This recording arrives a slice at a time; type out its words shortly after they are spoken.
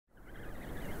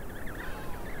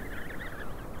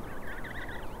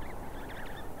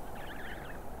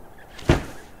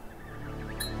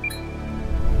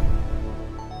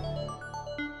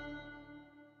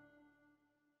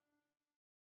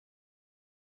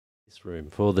This room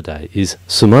for the day is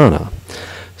Sumana.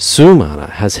 Sumana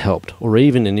has helped or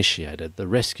even initiated the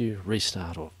rescue,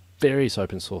 restart of various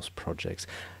open source projects.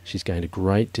 She's gained a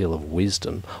great deal of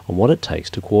wisdom on what it takes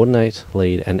to coordinate,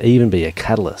 lead and even be a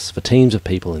catalyst for teams of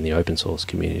people in the open source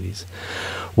communities.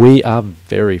 We are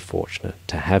very fortunate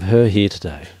to have her here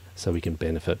today so we can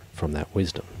benefit from that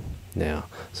wisdom. Now,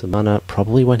 Sumana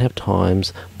probably won't have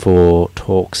times for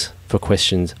talks, for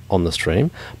questions on the stream,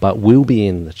 but will be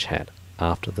in the chat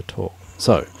after the talk.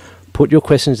 So put your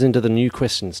questions into the new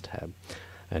questions tab,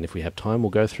 and if we have time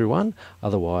we'll go through one,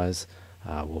 otherwise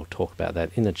we'll talk about that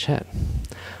in the chat.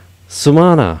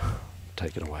 Sumana,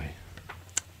 take it away.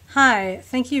 Hi,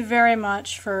 thank you very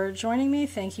much for joining me.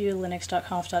 Thank you,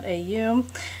 linux.conf.au.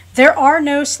 There are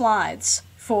no slides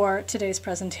for today's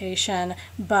presentation,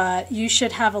 but you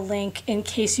should have a link in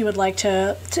case you would like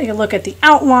to take a look at the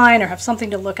outline or have something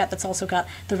to look at that's also got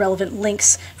the relevant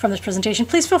links from this presentation.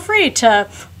 Please feel free to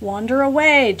wander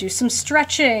away, do some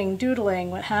stretching,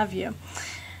 doodling, what have you.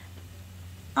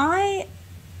 I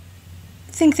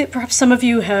think that perhaps some of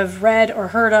you have read or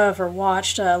heard of or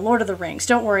watched Lord of the Rings.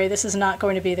 Don't worry, this is not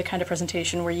going to be the kind of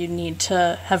presentation where you need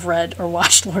to have read or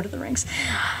watched Lord of the Rings.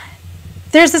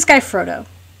 There's this guy Frodo.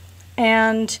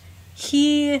 And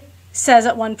he says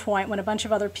at one point, when a bunch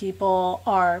of other people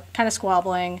are kind of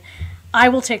squabbling, I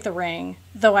will take the ring,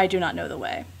 though I do not know the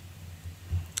way.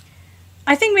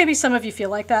 I think maybe some of you feel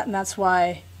like that, and that's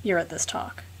why you're at this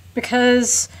talk.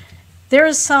 Because there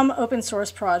is some open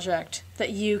source project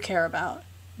that you care about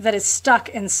that is stuck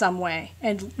in some way,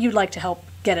 and you'd like to help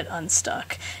get it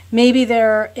unstuck. Maybe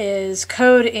there is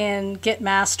code in Git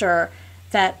master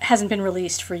that hasn't been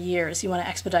released for years. You want to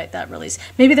expedite that release.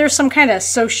 Maybe there's some kind of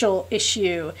social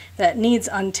issue that needs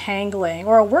untangling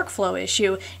or a workflow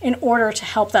issue in order to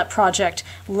help that project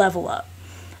level up.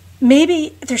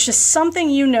 Maybe there's just something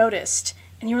you noticed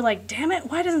and you were like, damn it,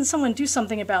 why doesn't someone do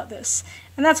something about this?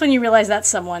 And that's when you realize that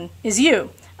someone is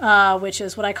you, which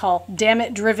is what I call damn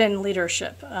it driven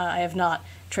leadership. I have not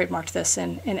trademarked this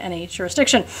in any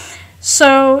jurisdiction.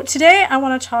 So today I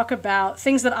want to talk about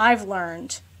things that I've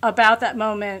learned about that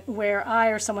moment where I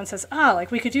or someone says,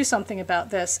 like we could do something about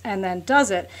this, and then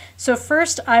does it. So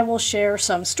first I will share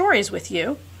some stories with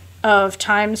you of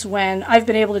times when I've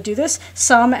been able to do this,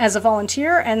 some as a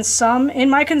volunteer and some in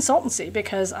my consultancy,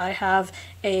 because I have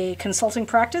a consulting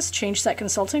practice, ChangeSet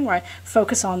Consulting, where I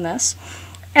focus on this.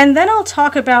 And then I'll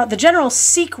talk about the general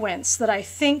sequence that I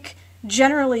think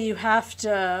generally you have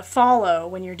to follow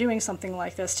when you're doing something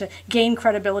like this to gain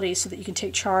credibility so that you can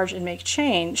take charge and make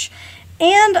change.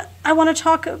 And I want to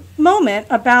talk a moment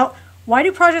about why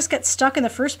do projects get stuck in the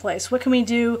first place? What can we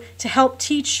do to help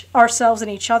teach ourselves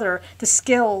and each other the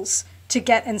skills to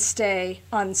get and stay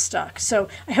unstuck? So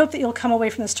I hope that you'll come away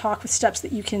from this talk with steps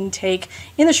that you can take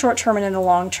in the short term and in the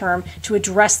long term to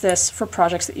address this for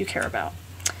projects that you care about.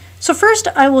 So first,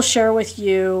 I will share with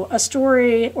you a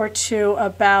story or two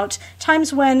about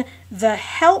times when the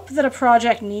help that a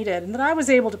project needed and that I was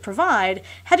able to provide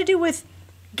had to do with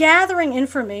gathering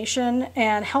information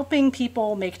and helping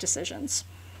people make decisions.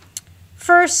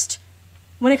 First,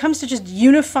 when it comes to just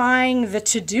unifying the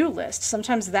to-do list,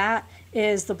 sometimes that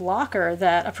is the blocker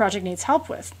that a project needs help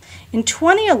with. In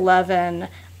 2011,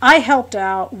 I helped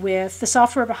out with the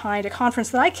software behind a conference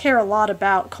that I care a lot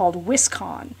about called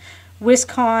WisCon.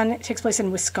 WisCon takes place in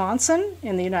Wisconsin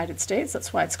in the United States.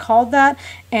 That's why it's called that.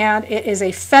 And it is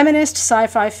a feminist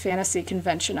sci-fi fantasy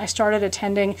convention. I started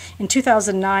attending in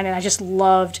 2009, and I just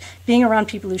loved being around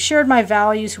people who shared my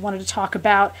values, who wanted to talk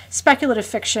about speculative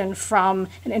fiction from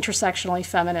an intersectionally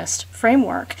feminist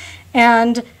framework.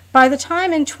 And by the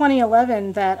time in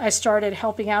 2011 that I started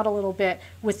helping out a little bit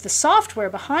with the software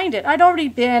behind it, I'd already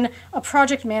been a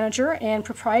project manager in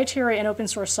proprietary and open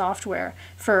source software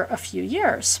for a few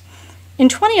years. In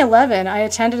 2011, I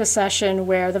attended a session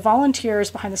where the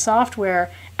volunteers behind the software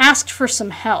asked for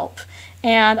some help.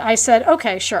 And I said,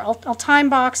 okay, sure, I'll time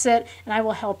box it and I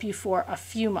will help you for a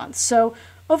few months. So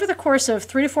over the course of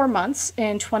 3 to 4 months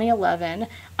in 2011,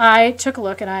 I took a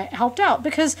look and I helped out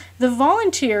because the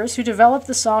volunteers who developed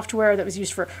the software that was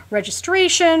used for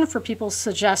registration, for people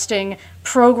suggesting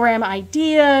program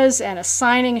ideas and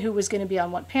assigning who was going to be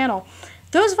on what panel,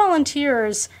 those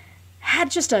volunteers had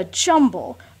just a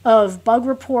jumble of bug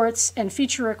reports and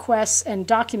feature requests and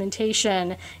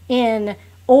documentation in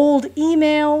old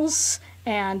emails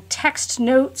and text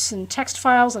notes and text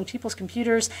files on people's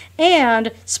computers,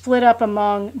 and split up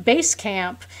among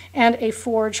Basecamp and a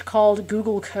forge called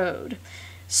Google Code.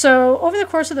 So over the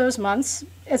course of those months,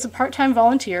 as a part-time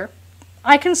volunteer,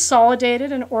 I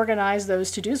consolidated and organized those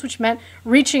to-dos, which meant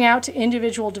reaching out to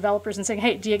individual developers and saying,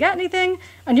 hey, do you got anything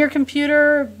on your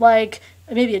computer, like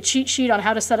maybe a cheat sheet on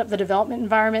how to set up the development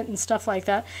environment and stuff like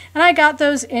that. And I got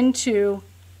those into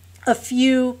a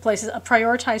few places, a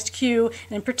prioritized queue,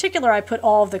 and in particular I put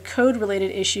all of the code-related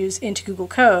issues into Google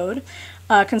Code,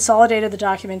 consolidated the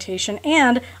documentation,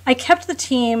 and I kept the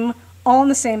team all on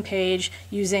the same page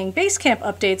using Basecamp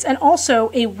updates and also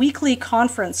a weekly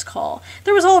conference call.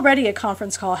 There was already a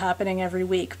conference call happening every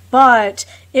week, but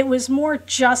it was more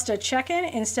just a check-in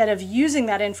instead of using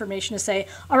that information to say,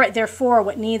 all right, therefore,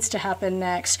 what needs to happen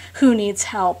next, who needs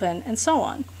help, and so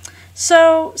on.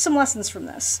 So some lessons from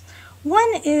this.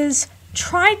 One is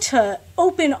try to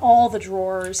open all the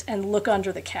drawers and look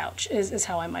under the couch, is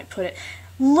how I might put it.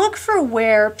 Look for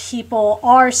where people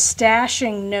are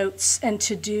stashing notes and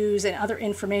to-dos and other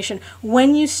information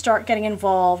when you start getting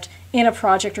involved in a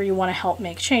project or you want to help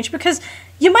make change, because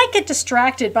you might get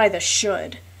distracted by the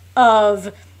should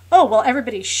of, oh, well,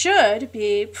 everybody should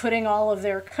be putting all of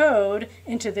their code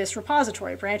into this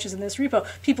repository, branches in this repo.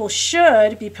 People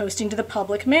should be posting to the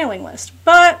public mailing list.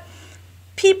 But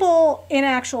people in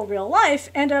actual real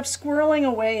life end up squirreling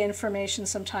away information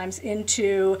sometimes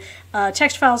into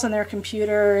text files on their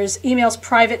computers, emails,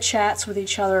 private chats with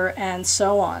each other, and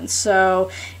so on. So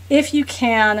if you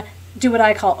can, do what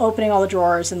I call opening all the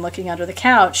drawers and looking under the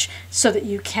couch so that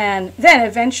you can then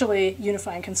eventually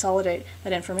unify and consolidate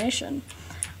that information.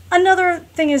 Another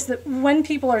thing is that when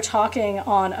people are talking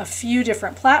on a few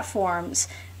different platforms,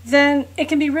 then it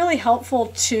can be really helpful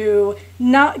to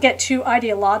not get too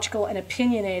ideological and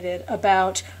opinionated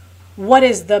about what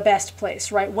is the best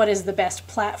place, right? What is the best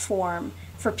platform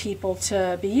for people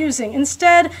to be using?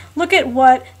 Instead, look at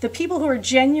what the people who are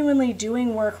genuinely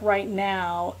doing work right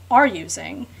now are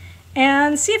using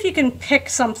and see if you can pick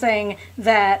something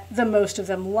that the most of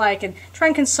them like and try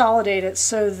and consolidate it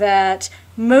so that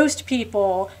most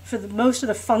people, for most of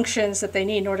the functions that they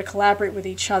need in order to collaborate with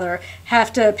each other,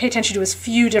 have to pay attention to as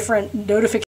few different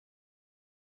notifications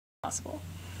as possible.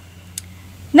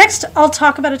 Next, I'll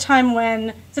talk about a time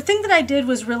when the thing that I did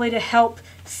was really to help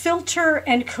filter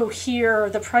and cohere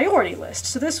the priority list.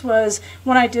 So this was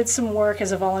when I did some work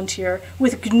as a volunteer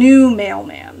with GNU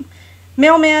Mailman.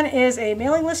 Mailman is a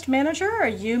mailing list manager, or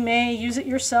you may use it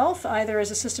yourself, either as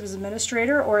a systems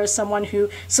administrator or as someone who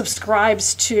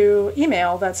subscribes to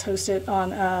email that's hosted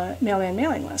on a Mailman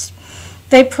mailing list.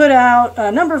 They put out a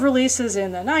number of releases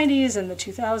in the 90s and the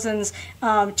 2000s.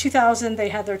 2000, they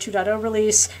had their 2.0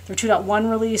 release. Their 2.1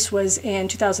 release was in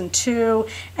 2002.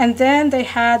 And then they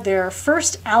had their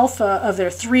first alpha of their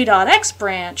 3.x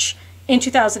branch in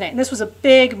 2008. And this was a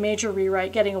big major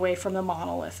rewrite, getting away from the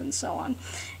monolith and so on.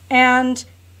 And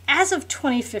as of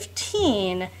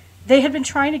 2015, they had been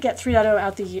trying to get 3.0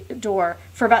 out the door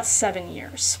for about 7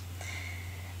 years.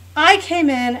 I came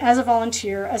in as a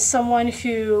volunteer, as someone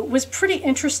who was pretty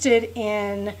interested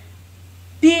in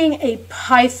being a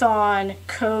Python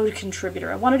code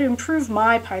contributor. I wanted to improve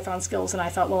my Python skills, and I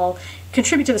thought, well, I'll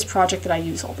contribute to this project that I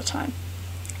use all the time.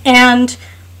 And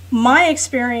my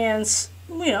experience,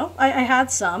 you know, I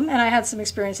had some, and I had some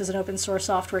experience as an open source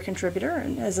software contributor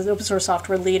and as an open source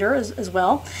software leader as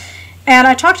well. And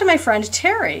I talked to my friend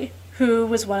Terry, who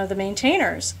was one of the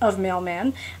maintainers of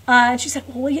Mailman, and she said,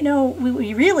 well, you know, what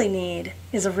we really need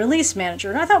is a release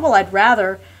manager. And I thought, well, I'd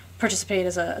rather participate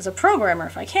as a programmer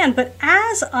if I can. But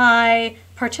as I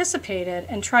participated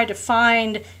and tried to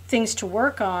find things to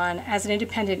work on as an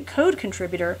independent code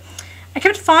contributor, I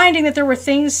kept finding that there were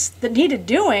things that needed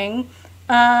doing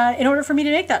in order for me to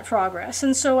make that progress.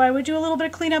 And so I would do a little bit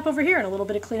of cleanup over here and a little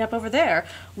bit of cleanup over there.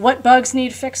 What bugs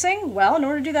need fixing? Well, in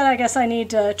order to do that, I guess I need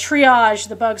to triage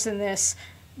the bugs in this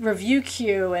review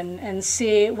queue and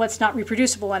see what's not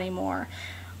reproducible anymore.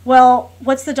 Well,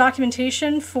 what's the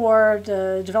documentation for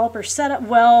the developer setup?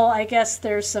 Well, I guess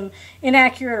there's some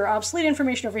inaccurate or obsolete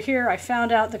information over here. I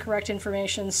found out the correct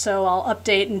information, so I'll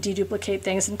update and deduplicate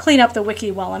things and clean up the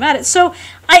wiki while I'm at it. So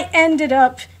I ended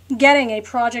up getting a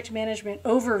project management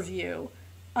overview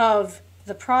of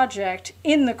the project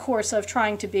in the course of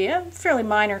trying to be a fairly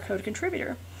minor code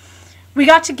contributor. We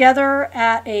got together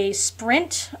at a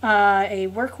sprint, a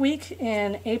work week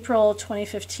in April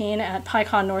 2015 at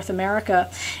PyCon North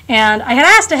America, and I had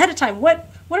asked ahead of time, what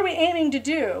are we aiming to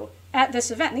do at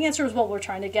this event? And the answer was, well, we're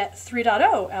trying to get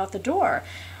 3.0 out the door.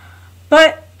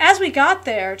 But as we got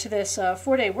there to this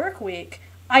 4-day work week,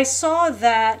 I saw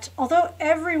that although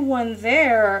everyone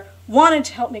there wanted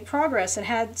to help make progress and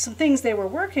had some things they were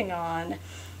working on,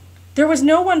 there was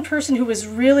no one person who was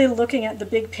really looking at the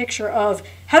big picture of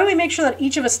how do we make sure that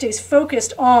each of us stays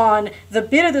focused on the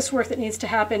bit of this work that needs to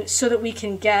happen so that we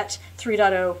can get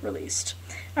 3.0 released.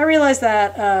 I realized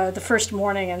that the first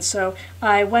morning, and so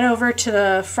I went over to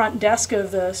the front desk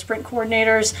of the sprint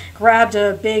coordinators, grabbed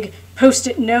a big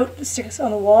Post-it note, sticks on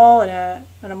the wall, and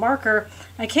a marker.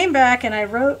 I came back and I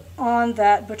wrote on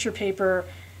that butcher paper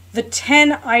the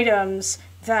 10 items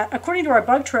that, according to our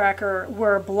bug tracker,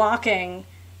 were blocking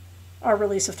our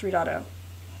release of 3.0.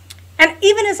 And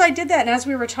even as I did that, and as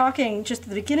we were talking just at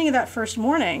the beginning of that first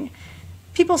morning,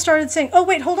 people started saying, oh,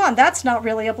 wait, hold on, that's not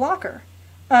really a blocker.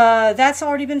 That's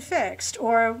already been fixed,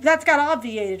 or that's got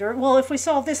obviated, or, well, if we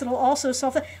solve this, it'll also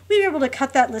solve that. We were able to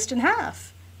cut that list in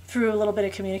half through a little bit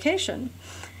of communication.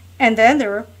 And then there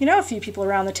were, a few people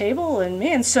around the table and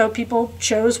me, and so people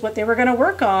chose what they were going to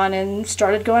work on and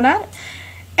started going at it.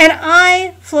 And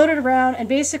I floated around and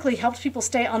basically helped people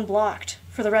stay unblocked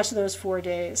for the rest of those 4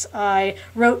 days. I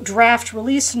wrote draft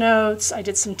release notes, I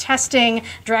did some testing,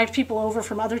 dragged people over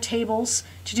from other tables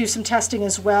to do some testing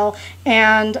as well,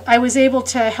 and I was able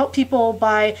to help people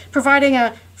by providing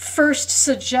a first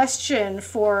suggestion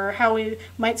for how we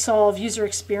might solve user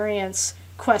experience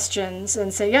questions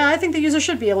and say, yeah, I think the user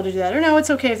should be able to do that, or no, it's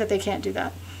okay that they can't do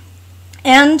that.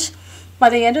 And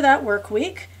by the end of that work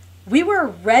week, we were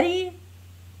ready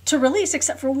to release,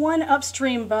 except for one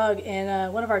upstream bug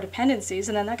in one of our dependencies,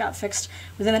 and then that got fixed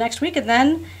within the next week. And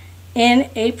then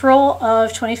in April of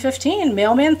 2015,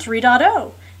 Mailman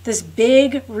 3.0, this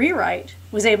big rewrite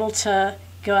was able to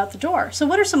go out the door. So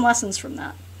what are some lessons from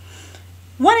that?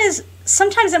 One is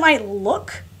sometimes it might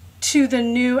look to the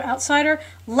new outsider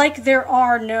like there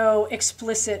are no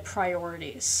explicit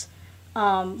priorities.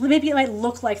 Maybe it might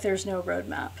look like there's no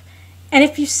roadmap. And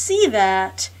if you see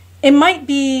that, it might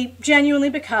be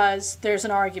genuinely because there's an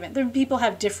argument. People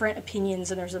have different opinions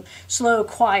and there's a slow,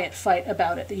 quiet fight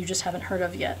about it that you just haven't heard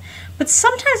of yet. But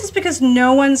sometimes it's because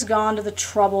no one's gone to the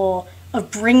trouble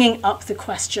of bringing up the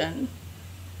question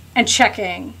and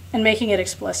checking and making it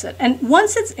explicit. And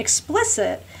once it's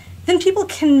explicit, then people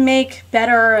can make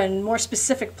better and more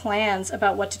specific plans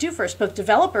about what to do first. Both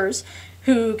developers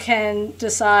who can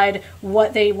decide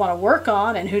what they want to work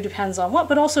on and who depends on what,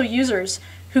 but also users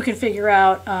who can figure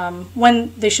out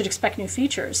when they should expect new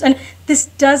features. And this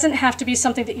doesn't have to be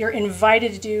something that you're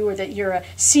invited to do or that you're a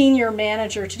senior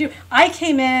manager to do. I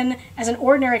came in as an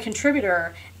ordinary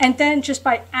contributor, and then just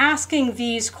by asking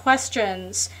these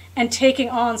questions and taking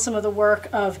on some of the work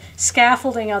of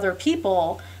scaffolding other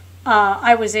people,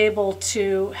 I was able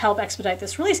to help expedite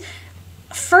this release.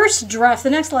 First draft, the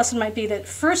next lesson might be that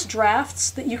first drafts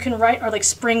that you can write are like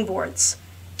springboards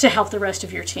to help the rest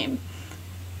of your team.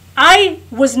 I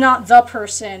was not the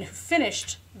person who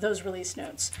finished those release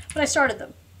notes, but I started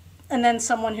them. And then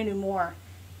someone who knew more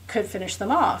could finish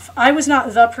them off. I was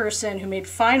not the person who made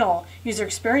final user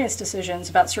experience decisions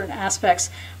about certain aspects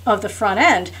of the front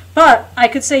end, but I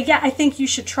could say, yeah, I think you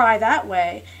should try that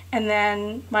way. And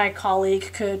then my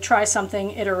colleague could try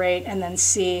something, iterate, and then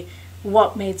see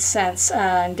what made sense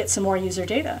and get some more user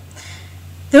data.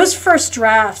 Those first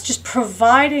drafts, just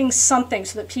providing something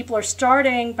so that people are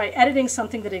starting by editing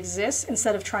something that exists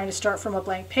instead of trying to start from a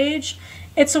blank page,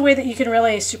 it's a way that you can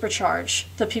really supercharge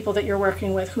the people that you're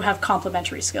working with who have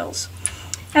complementary skills.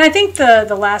 And I think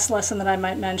the last lesson that I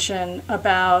might mention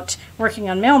about working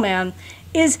on Mailman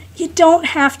is you don't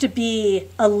have to be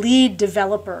a lead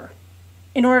developer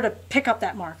in order to pick up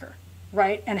that marker,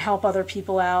 right, and help other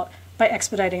people out by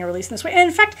expediting a release in this way. And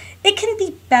in fact, it can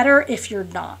be better if you're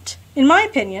not. In my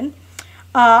opinion,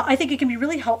 I think it can be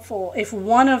really helpful if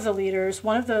one of the leaders,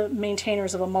 one of the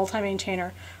maintainers of a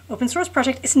multi-maintainer open source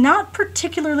project is not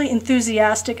particularly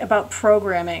enthusiastic about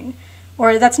programming,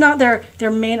 or that's not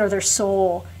their main or their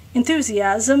sole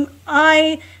enthusiasm.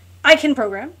 I can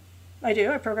program. I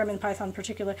do. I program in Python in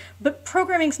particular. But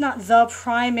programming's not the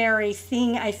primary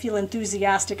thing I feel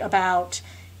enthusiastic about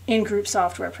in group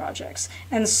software projects.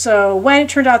 And so when it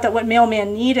turned out that what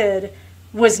Mailman needed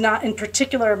was not in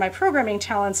particular my programming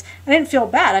talents, I didn't feel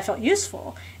bad. I felt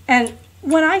useful. And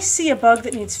when I see a bug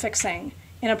that needs fixing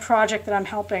in a project that I'm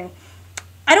helping,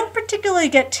 I don't particularly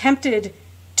get tempted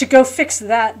to go fix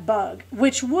that bug,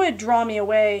 which would draw me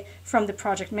away from the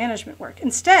project management work.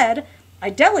 Instead, I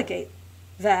delegate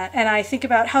that and I think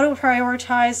about how to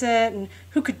prioritize it and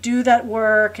who could do that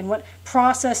work and what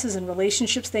processes and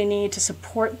relationships they need to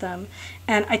support them.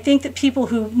 And I think that people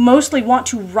who mostly want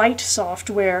to write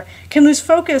software can lose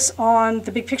focus on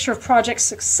the big picture of project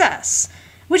success,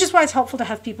 which is why it's helpful to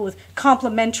have people with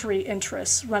complementary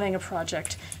interests running a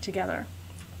project together.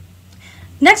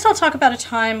 Next, I'll talk about a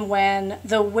time when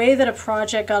the way that a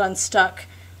project got unstuck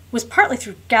was partly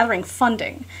through gathering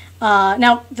funding.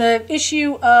 Now, the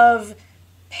issue of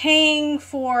paying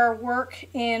for work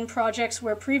in projects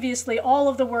where previously all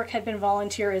of the work had been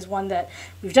volunteer is one that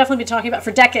we've definitely been talking about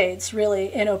for decades,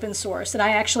 really, in open source. And I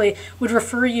actually would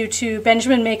refer you to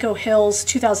Benjamin Mako-Hill's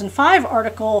 2005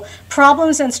 article,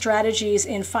 Problems and Strategies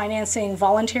in Financing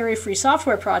Voluntary Free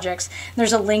Software Projects.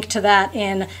 There's a link to that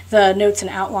in the notes and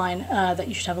outline that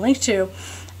you should have a link to,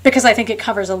 because I think it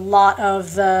covers a lot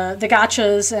of the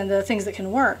gotchas and the things that can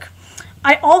work.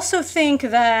 I also think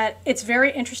that it's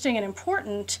very interesting and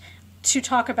important to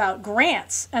talk about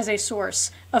grants as a source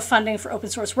of funding for open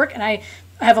source work, and I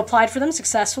have applied for them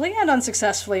successfully and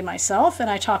unsuccessfully myself, and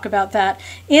I talk about that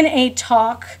in a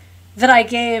talk that I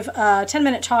gave, a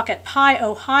 10-minute talk at Pi,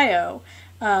 Ohio,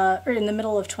 in the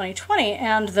middle of 2020,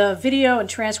 and the video and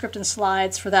transcript and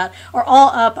slides for that are all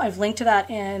up. I've linked to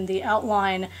that in the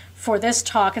outline for this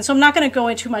talk, and so I'm not going to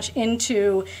go too much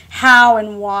into how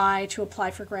and why to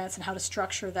apply for grants and how to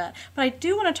structure that. But I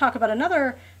do want to talk about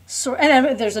another sort,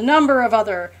 and there's a number of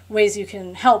other ways you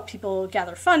can help people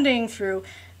gather funding through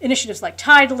initiatives like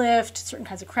TideLift, certain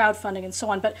kinds of crowdfunding, and so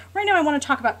on. But right now I want to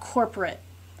talk about corporate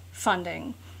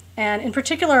funding. And in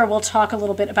particular, we'll talk a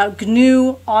little bit about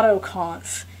GNU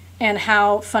Autoconf and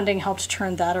how funding helped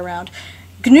turn that around.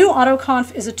 GNU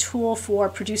Autoconf is a tool for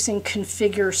producing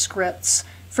configure scripts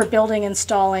for building,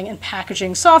 installing, and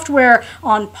packaging software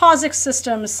on POSIX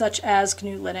systems such as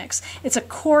GNU Linux. It's a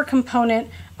core component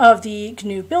of the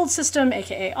GNU build system,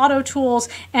 aka AutoTools,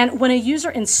 and when a user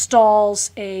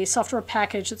installs a software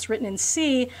package that's written in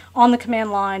C on the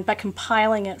command line by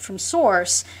compiling it from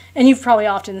source, and you've probably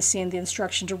often seen the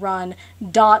instruction to run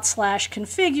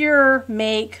 /configure,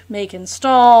 make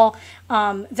install,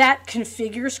 that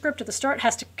configure script at the start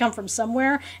has to come from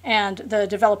somewhere, and the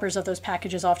developers of those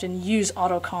packages often use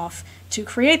Autoconf to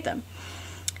create them.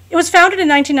 It was founded in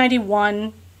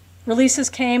 1991. Releases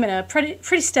came in a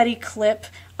pretty steady clip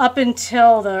up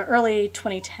until the early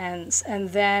 2010s, and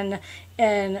then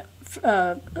in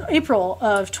April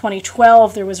of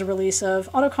 2012 there was a release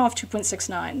of Autoconf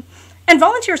 2.69, and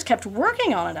volunteers kept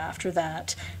working on it after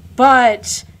that,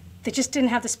 but they just didn't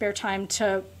have the spare time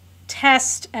to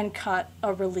test and cut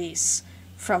a release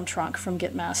from trunk, from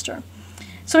Gitmaster.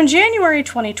 So in January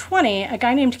 2020, a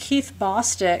guy named Keith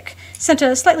Bostick sent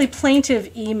a slightly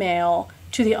plaintive email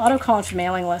to the Autoconf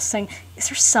mailing list saying, is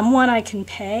there someone I can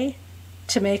pay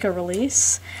to make a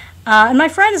release? And my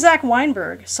friend Zach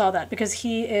Weinberg saw that because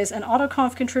he is an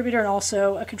Autoconf contributor and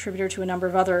also a contributor to a number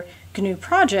of other GNU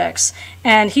projects.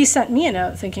 And he sent me a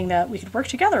note thinking that we could work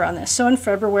together on this. So in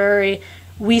February,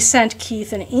 we sent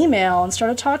Keith an email and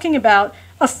started talking about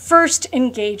a first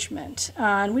engagement.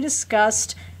 And we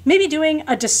discussed maybe doing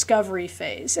a discovery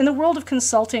phase. In the world of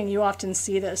consulting, you often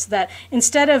see this, that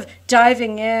instead of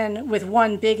diving in with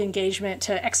one big engagement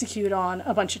to execute on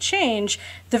a bunch of change,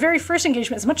 the very first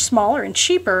engagement is much smaller and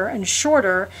cheaper and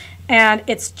shorter, and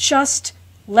it's just,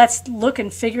 let's look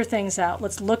and figure things out.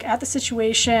 Let's look at the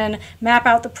situation, map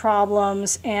out the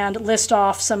problems, and list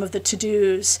off some of the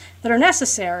to-dos that are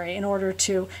necessary in order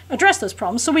to address those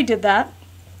problems. So we did that.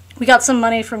 We got some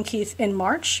money from Keith in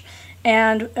March,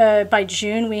 and by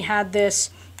June we had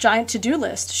this giant to-do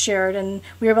list shared, and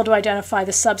we were able to identify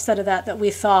the subset of that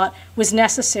we thought was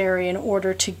necessary in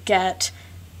order to get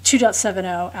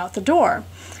 2.70 out the door.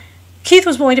 Keith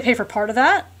was willing to pay for part of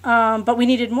that, but we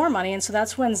needed more money, and so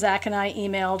that's when Zach and I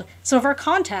emailed some of our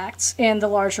contacts in the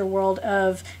larger world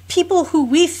of people who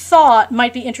we thought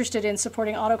might be interested in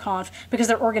supporting Autoconf because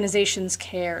their organizations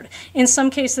cared. In some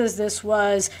cases, this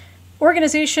was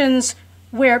organizations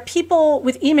where people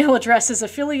with email addresses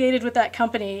affiliated with that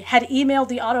company had emailed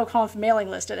the Autoconf mailing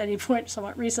list at any point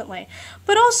somewhat recently.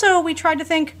 But also we tried to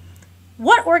think,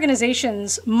 what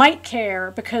organizations might care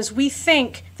because we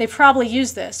think they probably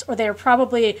use this, or they're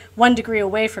probably 1 degree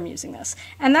away from using this.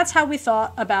 And that's how we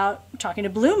thought about talking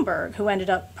to Bloomberg, who ended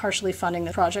up partially funding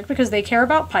the project because they care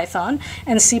about Python,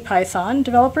 and CPython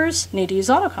developers need to use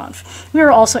Autoconf. We were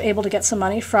also able to get some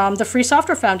money from the Free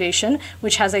Software Foundation,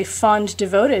 which has a fund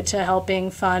devoted to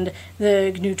helping fund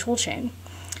the GNU toolchain.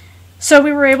 So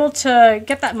we were able to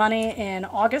get that money in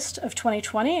August of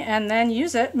 2020 and then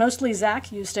use it, mostly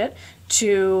Zach used it,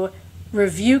 to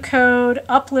review code,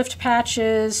 uplift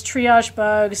patches, triage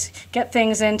bugs, get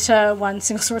things into one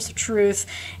single source of truth,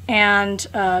 and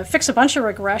fix a bunch of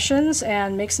regressions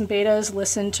and make some betas,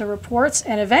 listen to reports,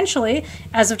 and eventually,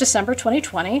 as of December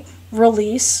 2020,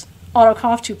 release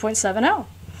Autoconf 2.70.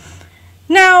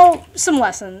 Now, some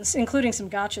lessons, including some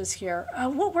gotchas here.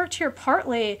 What worked here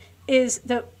partly is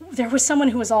that there was someone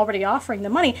who was already offering the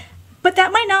money, but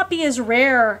that might not be as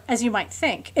rare as you might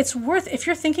think. It's worth, if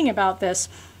you're thinking about this,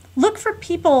 look for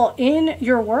people in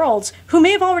your worlds who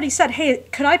may have already said, hey,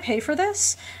 could I pay for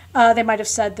this? They might have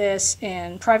said this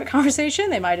in private conversation.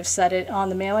 They might have said it on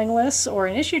the mailing lists or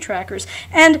in issue trackers.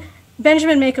 And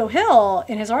Benjamin Mako Hill,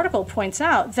 in his article, points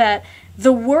out that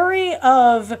the worry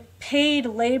of paid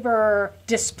labor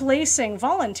displacing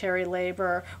voluntary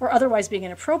labor or otherwise being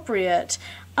inappropriate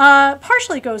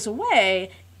partially goes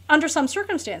away under some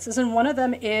circumstances. And one of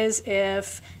them is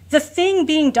if the thing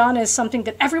being done is something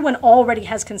that everyone already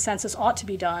has consensus ought to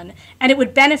be done, and it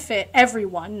would benefit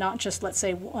everyone, not just, let's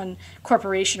say, one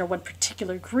corporation or one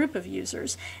particular group of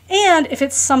users. And if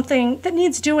it's something that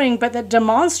needs doing, but that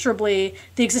demonstrably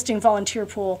the existing volunteer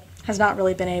pool has not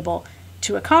really been able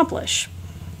to accomplish.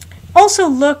 Also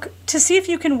look to see if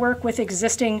you can work with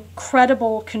existing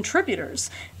credible contributors.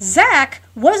 Zach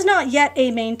was not yet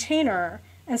a maintainer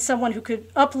and someone who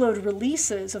could upload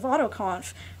releases of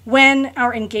Autoconf when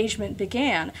our engagement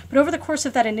began. But over the course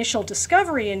of that initial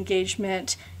discovery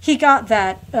engagement, he got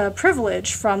that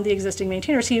privilege from the existing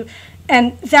maintainers.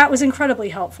 And that was incredibly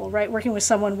helpful, right? Working with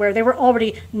someone where they were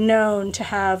already known to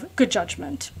have good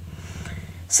judgment.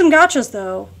 Some gotchas,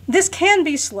 though. This can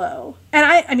be slow. And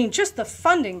I mean, just the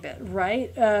funding bit,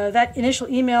 right? That initial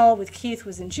email with Keith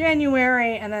was in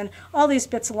January, and then all these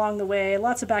bits along the way,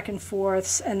 lots of back and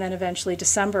forths, and then eventually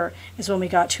December is when we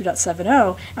got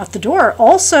 2.70 out the door.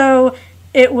 Also,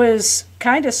 it was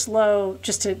kind of slow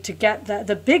just to get that.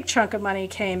 The big chunk of money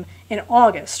came in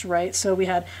August, right? So we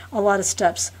had a lot of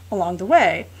steps along the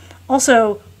way.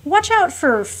 Also, watch out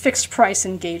for fixed price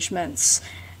engagements.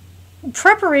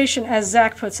 Preparation, as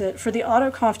Zach puts it, for the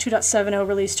Autoconf 2.70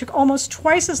 release took almost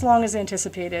twice as long as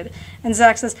anticipated. And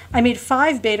Zach says, I made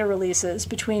 5 beta releases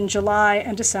between July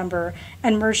and December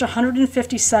and merged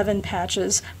 157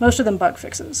 patches, most of them bug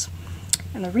fixes.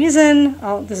 And the reason,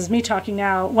 this is me talking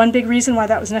now, one big reason why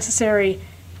that was necessary,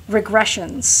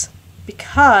 regressions,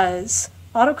 because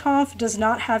Autoconf does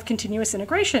not have continuous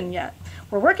integration yet.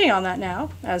 We're working on that now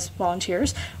as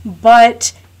volunteers,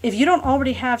 but if you don't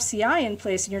already have CI in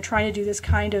place and you're trying to do this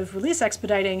kind of release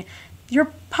expediting,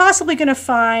 you're possibly going to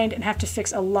find and have to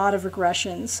fix a lot of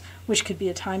regressions, which could be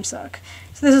a time suck.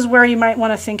 So this is where you might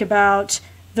want to think about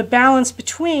the balance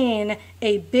between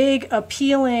a big,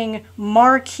 appealing,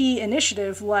 marquee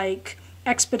initiative like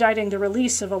expediting the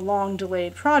release of a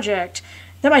long-delayed project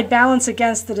that might balance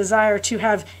against the desire to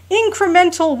have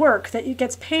incremental work that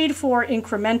gets paid for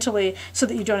incrementally so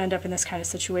that you don't end up in this kind of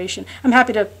situation. I'm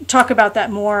happy to talk about that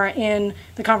more in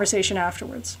the conversation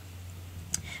afterwards.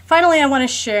 Finally, I want to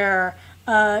share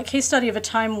a case study of a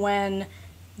time when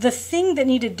the thing that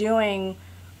needed doing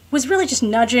was really just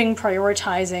nudging,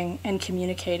 prioritizing, and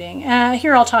communicating.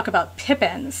 Here I'll talk about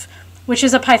pipenv, which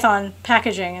is a Python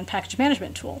packaging and package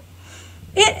management tool.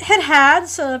 It had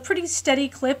a pretty steady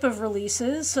clip of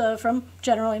releases from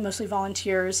generally mostly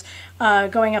volunteers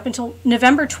going up until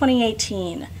November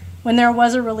 2018, when there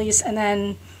was a release, and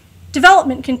then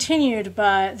development continued,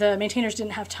 but the maintainers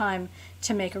didn't have time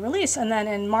to make a release. And then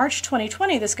in March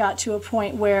 2020, this got to a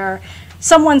point where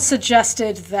someone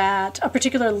suggested that a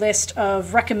particular list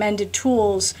of recommended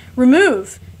tools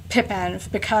remove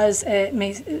pipenv because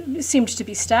it seemed to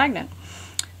be stagnant.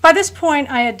 By this point,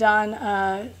 I had done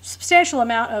a substantial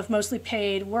amount of mostly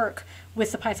paid work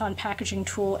with the Python packaging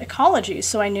tool Ecology,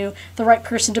 so I knew the right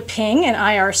person to ping in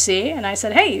IRC, and I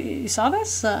said, hey, you saw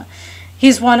this?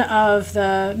 He's one of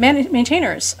the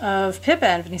maintainers of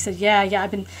pipenv, and he said, yeah,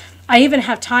 I even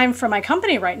have time from my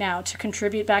company right now to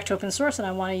contribute back to open source, and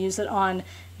I want to use it on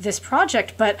this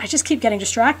project, but I just keep getting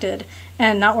distracted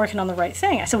and not working on the right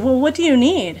thing. I said, well, what do you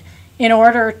need in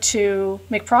order to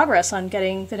make progress on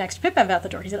getting the next pipenv out the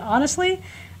door? He said, honestly,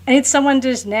 I need someone to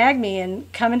just nag me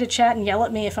and come into chat and yell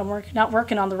at me if I'm not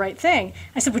working on the right thing.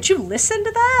 I said, would you listen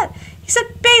to that? He said,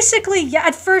 basically, yeah.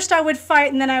 At first I would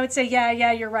fight, and then I would say,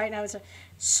 yeah, you're right. And I would say,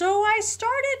 so I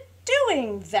started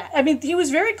doing that. I mean, he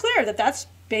was very clear that that's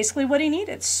basically what he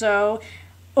needed. So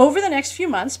over the next few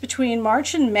months, between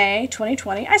March and May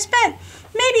 2020, I spent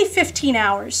maybe 15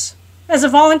 hours as a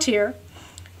volunteer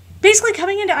basically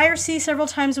coming into IRC several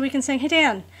times a week and saying, hey,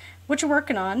 Dan, what you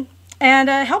working on? And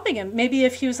helping him. Maybe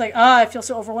if he was like, I feel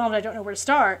so overwhelmed, I don't know where to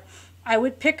start, I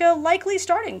would pick a likely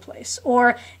starting place.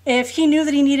 Or if he knew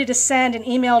that he needed to send an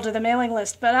email to the mailing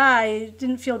list, but I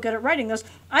didn't feel good at writing those,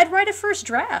 I'd write a first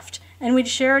draft, and we'd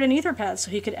share it in Etherpad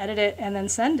so he could edit it and then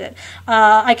send it.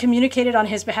 I communicated on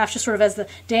his behalf just sort of as the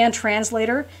Dan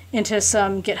translator into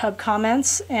some GitHub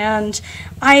comments, and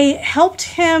I helped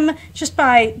him just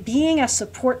by being a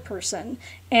support person.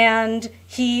 And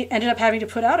he ended up having to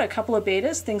put out a couple of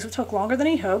betas, things that took longer than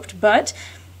he hoped, but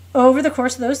over the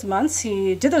course of those months,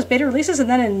 he did those beta releases, and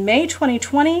then in May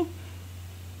 2020,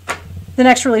 the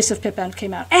next release of pipenv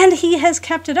came out. And he has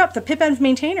kept it up. The pipenv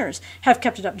maintainers have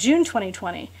kept it up. June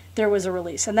 2020, there was a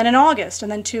release. And then in August,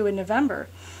 and then 2 in November.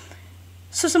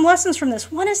 So some lessons from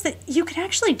this. One is that you can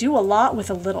actually do a lot with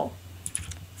a little.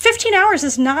 15 hours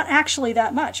is not actually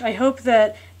that much. I hope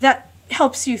that that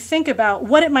helps you think about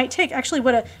what it might take, actually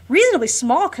what a reasonably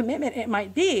small commitment it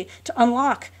might be to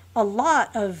unlock a lot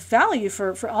of value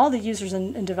for all the users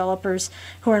and developers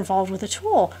who are involved with the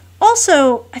tool.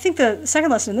 Also, I think the second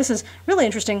lesson, and this is really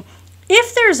interesting,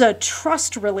 if there's a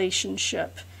trust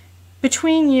relationship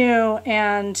between you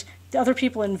and the other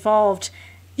people involved,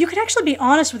 you can actually be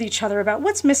honest with each other about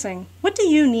what's missing, what do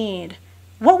you need,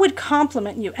 what would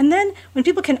complement you. And then when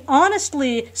people can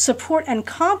honestly support and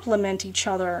complement each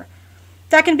other,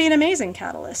 that can be an amazing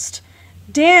catalyst.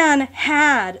 Dan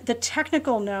had the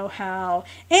technical know-how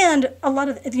and a lot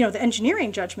of the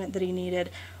engineering judgment that he needed.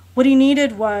 What he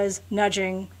needed was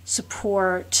nudging,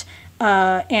 support,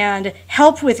 and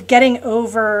help with getting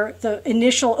over the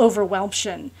initial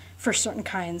overwhelmation for certain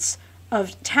kinds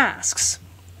of tasks.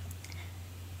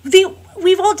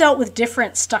 We've all dealt with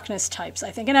different stuckness types,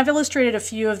 I think, and I've illustrated a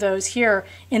few of those here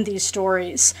in these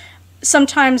stories.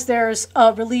 Sometimes there's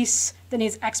a release that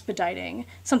needs expediting,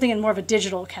 something in more of a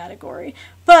digital category.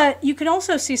 But you can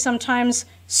also see sometimes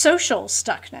social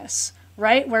stuckness,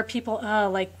 right? Where people,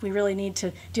 we really need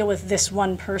to deal with this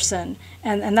one person.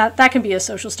 And that can be a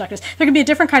social stuckness. There can be a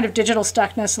different kind of digital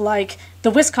stuckness, like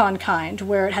the WisCon kind,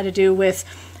 where it had to do with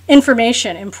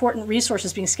information, important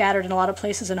resources being scattered in a lot of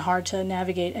places and hard to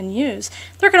navigate and use.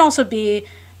 There can also be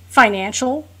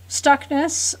financial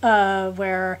stuckness,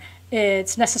 where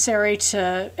it's necessary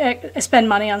to spend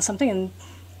money on something and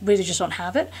we just don't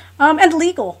have it. And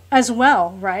legal as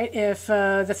well, right? If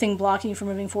the thing blocking you from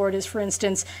moving forward is, for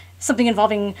instance, something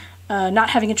involving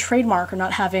not having a trademark or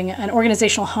not having an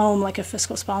organizational home like a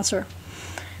fiscal sponsor.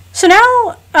 So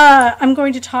now I'm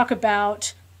going to talk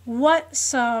about what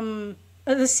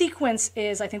the sequence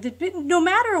is. I think that no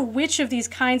matter which of these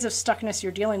kinds of stuckness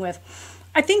you're dealing with,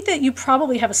 I think that you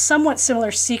probably have a somewhat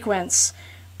similar sequence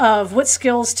of what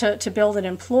skills to build and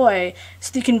employ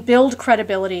so that you can build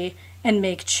credibility and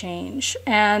make change.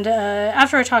 And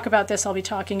after I talk about this, I'll be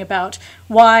talking about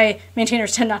why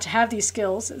maintainers tend not to have these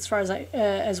skills, as far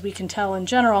as we can tell in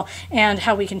general, and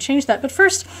how we can change that. But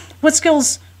first, what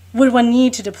skills would one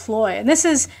need to deploy? And this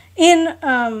is in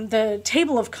the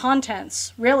table of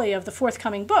contents, really, of the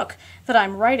forthcoming book that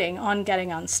I'm writing on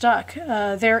getting unstuck.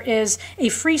 There is a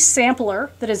free sampler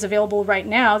that is available right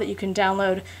now that you can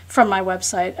download from my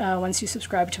website once you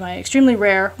subscribe to my extremely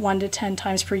rare 1 to 10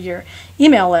 times per year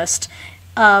email list.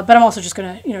 But I'm also just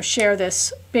going to share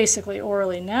this basically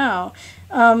orally now.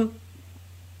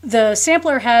 The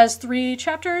sampler has 3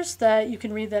 chapters that you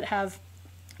can read that have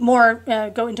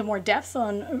go into more depth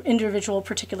on individual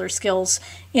particular skills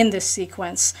in this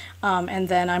sequence. And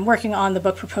then I'm working on the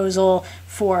book proposal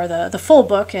for the full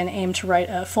book and aim to write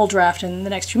a full draft in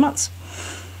the next few months.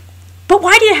 But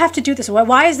why do you have to do this?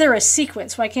 Why is there a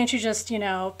sequence? Why can't you just,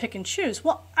 pick and choose?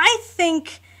 Well, I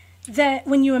think that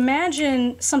when you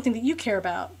imagine something that you care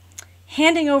about,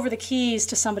 handing over the keys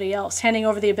to somebody else, handing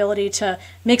over the ability to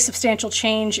make substantial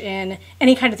change in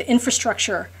any kind of the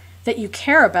infrastructure that you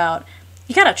care about,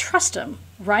 you got to trust them,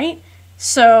 right?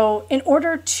 So in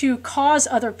order to cause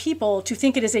other people to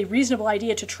think it is a reasonable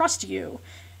idea to trust you,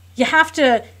 you have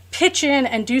to pitch in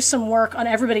and do some work on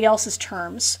everybody else's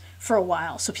terms for a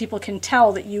while so people can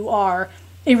tell that you are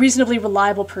a reasonably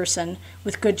reliable person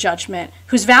with good judgment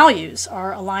whose values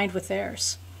are aligned with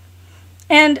theirs.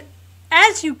 And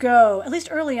as you go, at least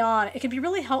early on, it can be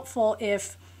really helpful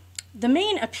if the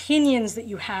main opinions that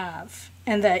you have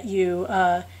and that you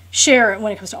share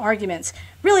when it comes to arguments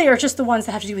really are just the ones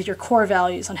that have to do with your core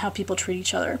values on how people treat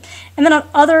each other. And then on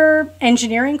other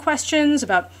engineering questions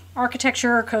about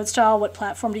architecture, code style, what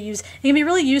platform to use, it can be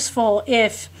really useful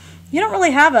if you don't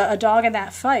really have a dog in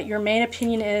that fight. Your main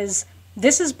opinion is,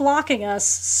 this is blocking us,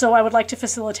 so I would like to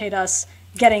facilitate us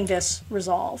getting this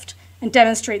resolved and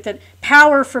demonstrate that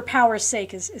power for power's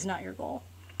sake is not your goal.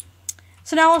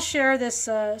 So now I'll share this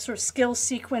sort of skill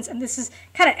sequence, and this is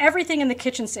kind of everything in the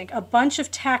kitchen sink, a bunch of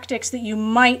tactics that you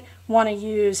might want to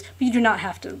use, but you do not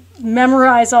have to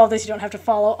memorize all this. You don't have to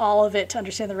follow all of it to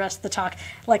understand the rest of the talk.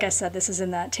 Like I said, this is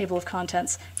in that table of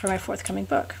contents for my forthcoming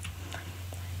book.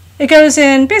 It goes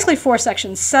in basically 4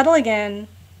 sections: settling in,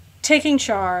 taking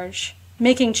charge,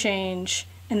 making change,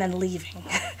 and then leaving,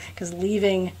 because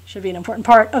leaving should be an important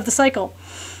part of the cycle.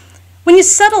 When you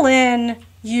settle in,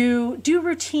 You do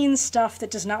routine stuff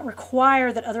that does not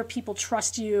require that other people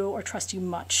trust you or trust you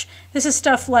much. This is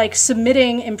stuff like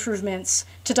submitting improvements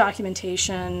to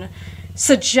documentation,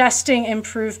 suggesting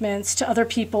improvements to other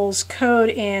people's code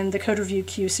in the code review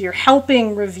queue. So you're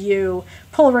helping review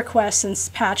pull requests and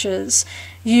patches.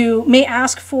 You may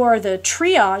ask for the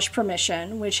triage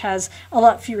permission, which has a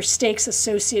lot fewer stakes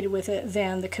associated with it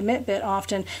than the commit bit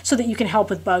often, so that you can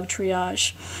help with bug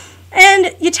triage.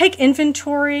 And you take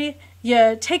inventory.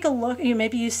 You take a look,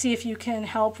 maybe you see if you can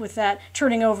help with that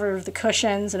turning over of the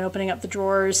cushions and opening up the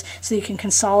drawers so you can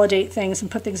consolidate things and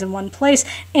put things in one place,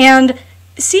 and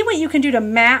see what you can do to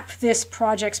map this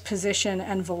project's position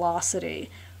and velocity.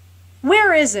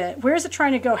 Where is it? Where is it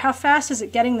trying to go? How fast is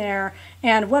it getting there?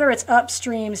 And what are its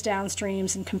upstreams,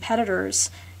 downstreams, and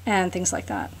competitors, and things like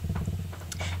that.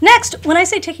 Next, when I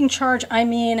say taking charge, I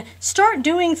mean start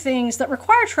doing things that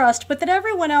require trust, but that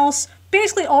everyone else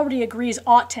basically already agrees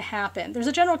ought to happen. There's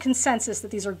a general consensus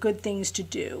that these are good things to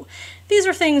do. These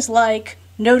are things like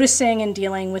noticing and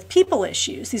dealing with people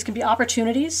issues. These can be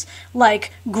opportunities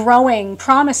like growing,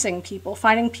 promising people,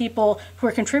 finding people who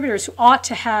are contributors who ought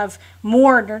to have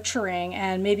more nurturing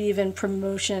and maybe even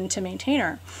promotion to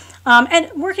maintainer. And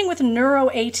working with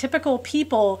neuroatypical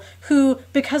people who,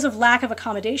 because of lack of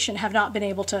accommodation, have not been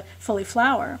able to fully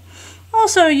flower.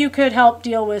 Also, you could help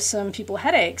deal with some people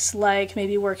headaches, like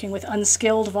maybe working with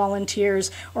unskilled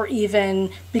volunteers or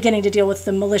even beginning to deal with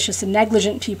the malicious and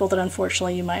negligent people that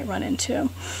unfortunately you might run into.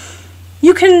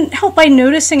 You can help by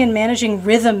noticing and managing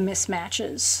rhythm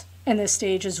mismatches in this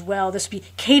stage as well. This would be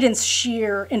cadence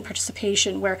shear in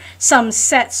participation, where some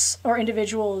sets or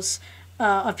individuals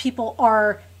of people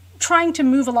are trying to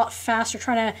move a lot faster,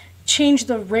 trying to change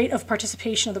the rate of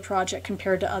participation of the project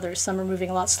compared to others. Some are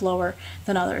moving a lot slower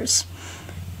than others.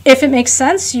 If it makes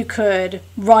sense, you could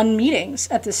run meetings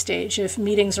at this stage. If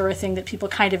meetings are a thing that people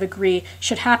kind of agree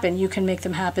should happen, you can make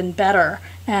them happen better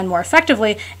and more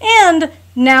effectively. And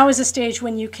now is a stage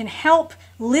when you can help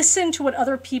listen to what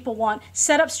other people want,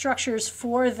 set up structures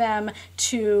for them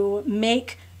to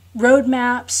make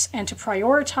roadmaps and to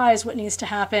prioritize what needs to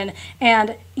happen,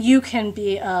 and you can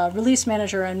be a release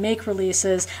manager and make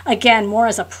releases, again, more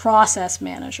as a process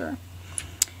manager.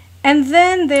 And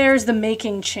then there's the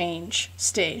making change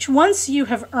stage. Once you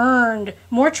have earned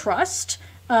more trust,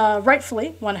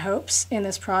 rightfully, one hopes, in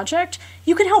this project,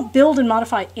 you can help build and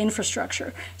modify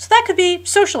infrastructure. So that could be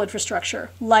social infrastructure,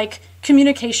 like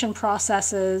communication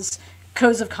processes,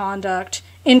 codes of conduct,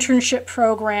 internship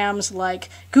programs like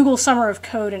Google Summer of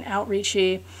Code and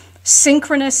Outreachy,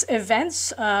 synchronous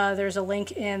events. There's a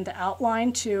link in the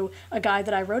outline to a guide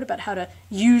that I wrote about how to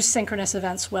use synchronous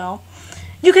events well.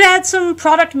 You could add some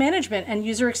product management and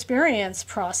user experience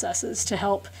processes to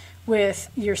help with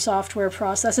your software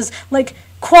processes, like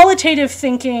qualitative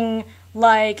thinking,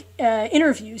 like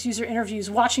interviews, user interviews,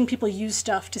 watching people use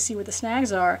stuff to see where the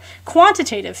snags are.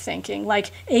 Quantitative thinking,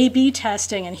 like A/B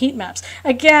testing and heat maps.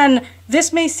 Again,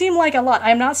 this may seem like a lot.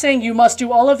 I'm not saying you must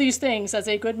do all of these things as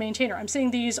a good maintainer. I'm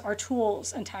saying these are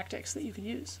tools and tactics that you can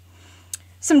use.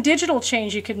 Some digital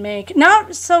change you could make,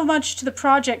 not so much to the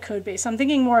project code base. I'm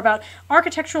thinking more about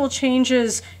architectural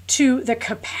changes to the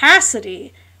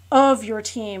capacity of your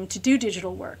team to do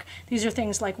digital work. These are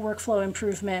things like workflow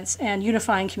improvements and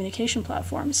unifying communication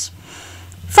platforms.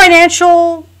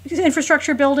 Financial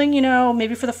infrastructure building,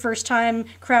 maybe for the first time,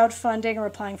 crowdfunding or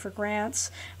applying for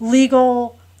grants.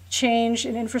 Legal change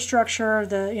in infrastructure,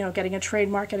 getting a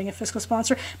trademark, getting a fiscal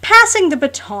sponsor. Passing the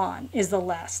baton is the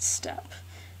last step.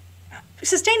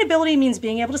 Sustainability means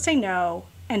being able to say no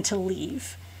and to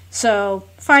leave. So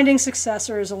finding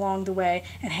successors along the way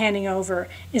and handing over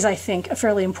is, I think, a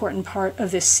fairly important part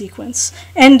of this sequence.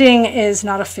 Ending is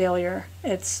not a failure.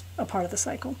 It's a part of the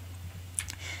cycle.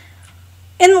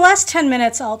 In the last 10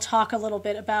 minutes, I'll talk a little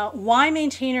bit about why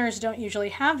maintainers don't usually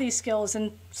have these skills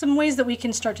and some ways that we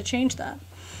can start to change that.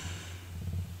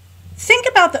 Think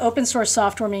about the open source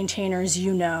software maintainers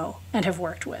you know and have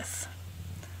worked with.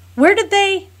 Where did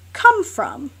they come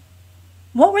from?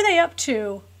 What were they up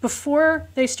to before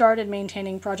they started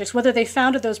maintaining projects, whether they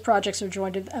founded those projects or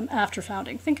joined them after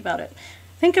founding? Think about it.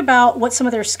 Think about what some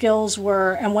of their skills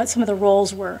were and what some of the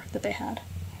roles were that they had.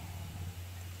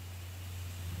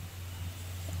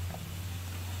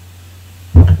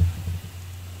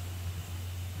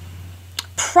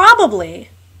 Probably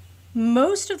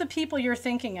most of the people you're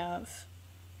thinking of,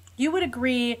 you would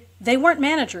agree they weren't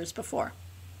managers before.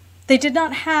 They did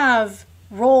not have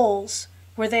roles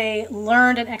where they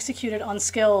learned and executed on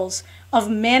skills of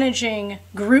managing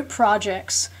group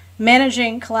projects,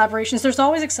 managing collaborations. There's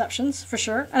always exceptions, for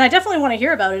sure. And I definitely want to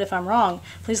hear about it if I'm wrong.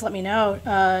 Please let me know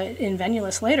in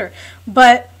Venulus later.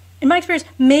 But in my experience,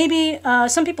 maybe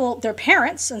some people, they're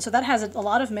parents, and so that has a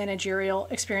lot of managerial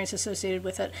experience associated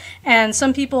with it. And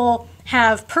some people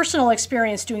have personal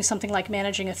experience doing something like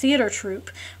managing a theater troupe.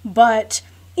 But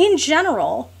in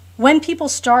general, when people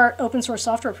start open source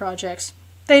software projects,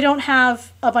 they don't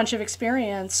have a bunch of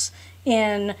experience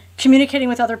in communicating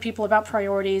with other people about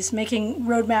priorities, making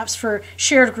roadmaps for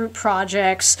shared group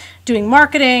projects, doing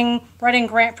marketing, writing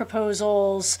grant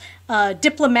proposals,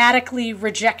 diplomatically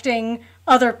rejecting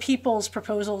other people's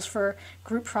proposals for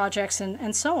group projects,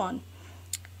 and so on.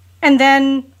 And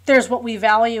then there's what we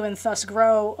value and thus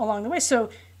grow along the way. So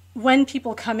when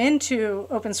people come into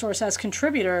open source as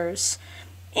contributors,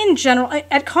 in general,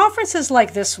 at conferences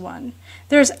like this one,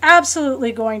 there's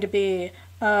absolutely going to be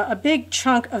a big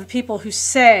chunk of people who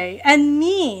say and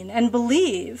mean and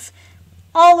believe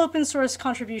all open source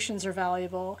contributions are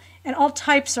valuable and all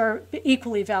types are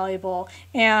equally valuable.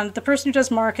 And the person who does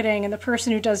marketing and the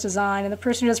person who does design and the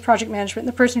person who does project management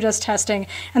and the person who does testing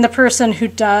and the person who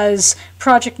does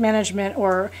project management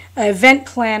or event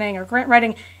planning or grant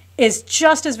writing is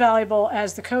just as valuable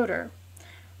as the coder.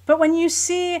 But when you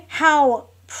see how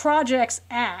projects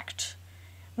act,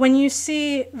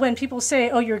 when people say,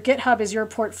 oh, your GitHub is your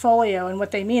portfolio, and what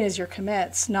they mean is your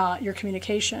commits, not your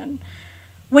communication.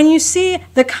 When you see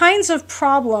the kinds of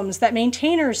problems that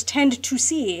maintainers tend to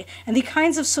see and the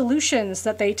kinds of solutions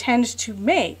that they tend to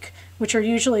make, which are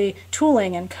usually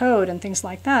tooling and code and things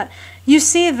like that, you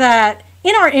see that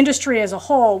in our industry as a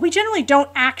whole, we generally don't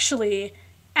actually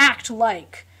act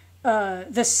like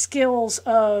the skills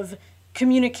of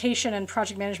communication and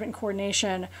project management and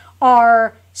coordination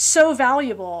are so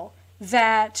valuable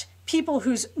that people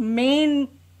whose main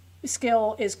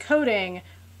skill is coding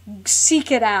seek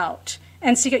it out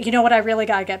and seek it. You know what I really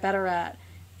got to get better at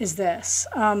is this.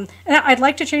 And I'd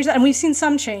like to change that. And we've seen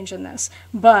some change in this.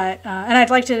 But and I'd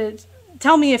like to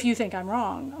tell me if you think I'm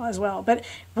wrong as well. But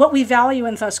what we value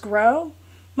and thus grow,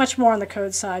 much more on the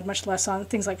code side, much less on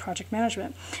things like project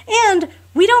management. And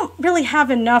we don't really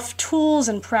have enough tools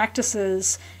and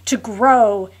practices to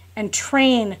grow and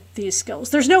train these skills.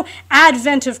 There's no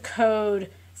advent of code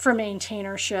for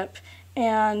maintainership,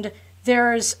 and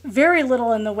there's very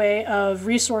little in the way of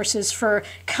resources for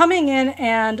coming in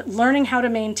and learning how to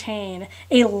maintain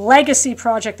a legacy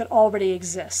project that already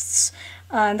exists.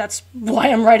 And that's why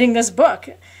I'm writing this book.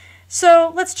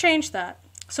 So let's change that.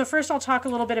 So first I'll talk a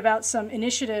little bit about some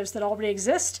initiatives that already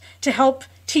exist to help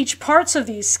teach parts of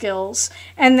these skills,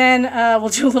 and then we'll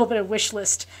do a little bit of wish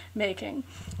list making.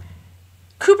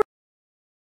 Kubernetes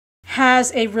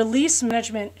has a release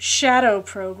management shadow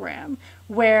program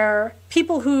where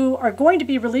people who are going to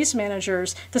be release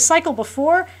managers, the cycle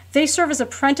before, they serve as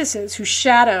apprentices who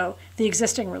shadow the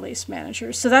existing release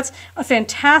managers. So that's a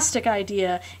fantastic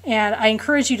idea, and I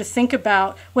encourage you to think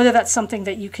about whether that's something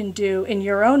that you can do in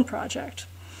your own project.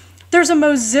 There's a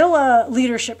Mozilla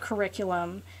leadership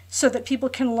curriculum so that people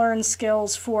can learn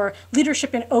skills for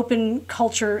leadership in open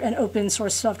culture and open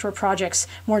source software projects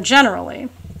more generally.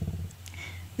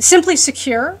 Simply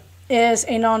Secure is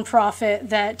a nonprofit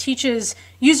that teaches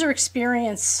user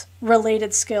experience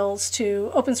related skills to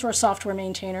open source software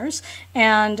maintainers.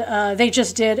 And they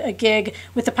just did a gig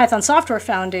with the Python Software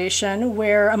Foundation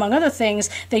where, among other things,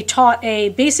 they taught a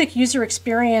basic user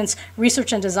experience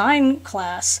research and design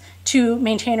class to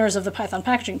maintainers of the Python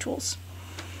packaging tools.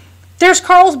 There's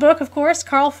Carl's book, of course,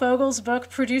 Carl Fogel's book,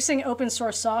 Producing Open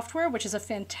Source Software, which is a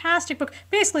fantastic book,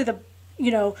 basically the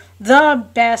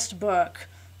best book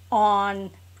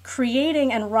on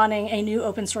creating and running a new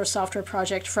open source software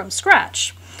project from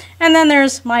scratch. And then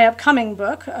there's my upcoming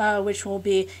book, which will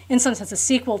be, in some sense, a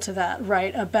sequel to that,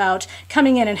 right, about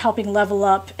coming in and helping level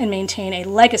up and maintain a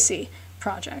legacy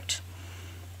project.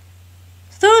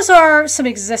 Those are some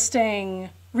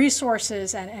existing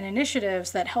resources and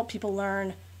initiatives that help people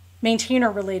learn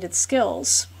maintainer-related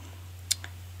skills.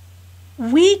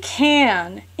 We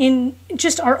can, in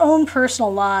just our own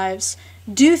personal lives,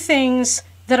 do things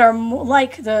that are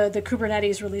like the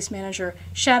Kubernetes Release Manager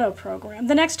Shadow program.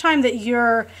 The next time that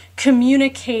you're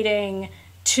communicating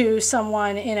to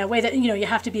someone in a way that you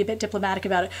have to be a bit diplomatic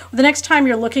about it, or the next time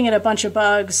you're looking at a bunch of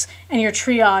bugs and you're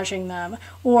triaging them,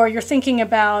 or you're thinking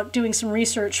about doing some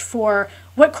research for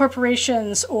what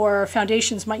corporations or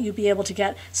foundations might you be able to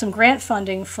get some grant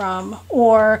funding from,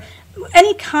 or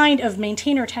any kind of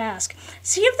maintainer task,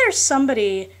 see if there's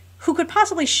somebody who could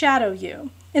possibly shadow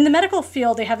you. In the medical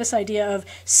field, they have this idea of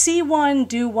see one,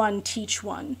 do one, teach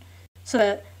one. So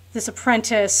that this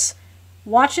apprentice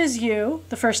watches you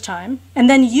the first time, and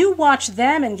then you watch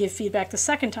them and give feedback the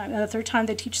second time, and the third time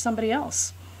they teach somebody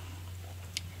else.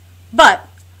 But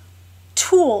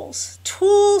tools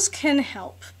can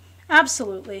help.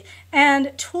 Absolutely.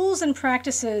 And tools and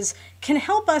practices can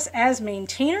help us as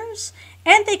maintainers,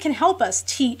 and they can help us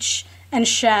teach and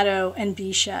shadow and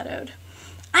be shadowed.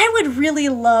 I would really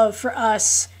love for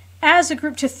us as a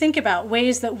group to think about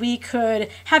ways that we could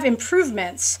have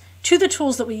improvements to the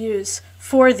tools that we use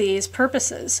for these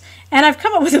purposes. And I've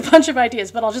come up with a bunch of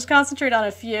ideas, but I'll just concentrate on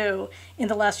a few in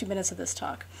the last few minutes of this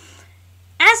talk.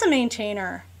 As a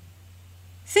maintainer,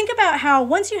 think about how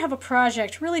once you have a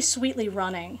project really sweetly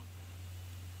running,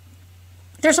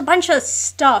 there's a bunch of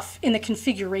stuff in the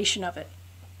configuration of it.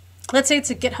 Let's say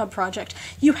it's a GitHub project.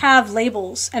 You have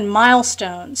labels and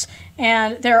milestones,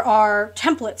 and there are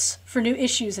templates for new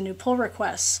issues and new pull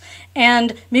requests.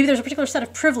 And maybe there's a particular set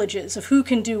of privileges of who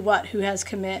can do what, who has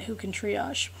commit, who can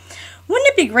triage. Wouldn't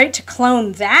it be great to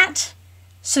clone that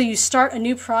so you start a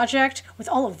new project with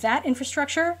all of that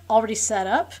infrastructure already set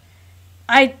up?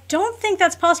 I don't think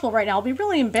that's possible right now. I'll be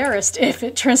really embarrassed if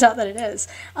it turns out that it is,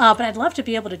 but I'd love to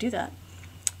be able to do that.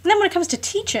 And then when it comes to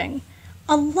teaching,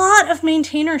 a lot of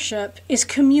maintainership is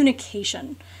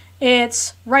communication.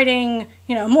 It's writing,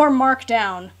 more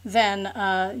markdown than,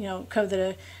 code that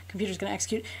a computer's going to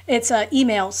execute. It's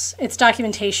emails, it's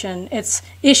documentation, it's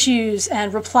issues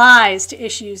and replies to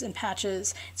issues and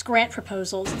patches. It's grant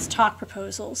proposals, it's talk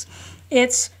proposals.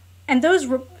 And those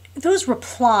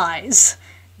replies,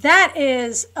 that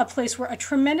is a place where a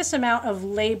tremendous amount of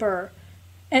labor,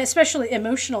 and especially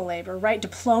emotional labor, right,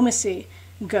 diplomacy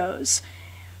goes.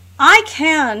 I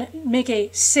can make a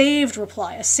saved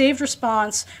reply, a saved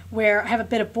response where I have a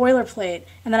bit of boilerplate,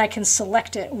 and then I can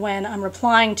select it when I'm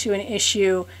replying to an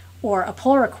issue or a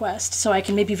pull request. So I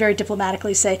can maybe very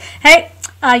diplomatically say, hey,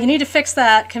 you need to fix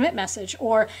that commit message.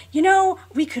 Or,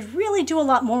 we could really do a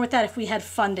lot more with that if we had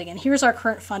funding, and here's our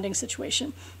current funding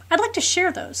situation. I'd like to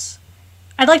share those.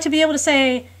 I'd like to be able to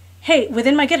say, hey,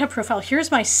 within my GitHub profile, here's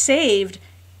my saved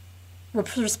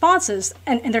responses,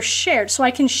 and they're shared, so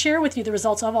I can share with you the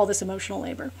results of all this emotional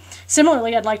labor.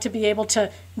 Similarly, I'd like to be able to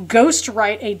ghost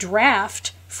write a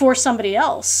draft for somebody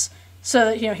else. So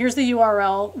that, here's the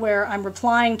URL where I'm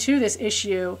replying to this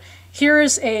issue.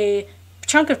 Here's a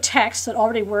chunk of text that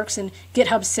already works in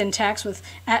GitHub syntax with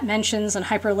 @mentions and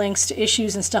hyperlinks to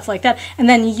issues and stuff like that. And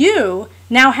then you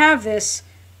now have this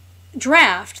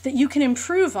draft that you can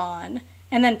improve on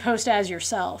and then post as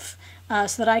yourself.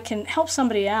 So that I can help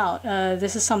somebody out.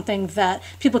 This is something that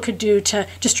people could do to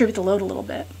distribute the load a little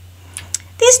bit.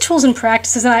 These tools and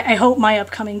practices, and I hope my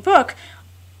upcoming book,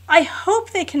 I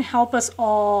hope they can help us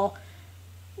all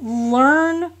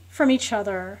learn from each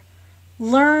other,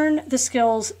 learn the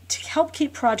skills to help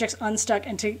keep projects unstuck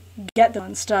and to get them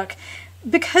unstuck.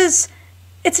 Because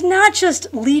it's not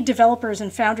just lead developers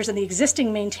and founders and the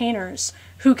existing maintainers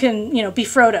who can, be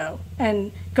Frodo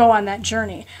and go on that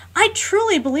journey. I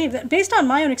truly believe that based on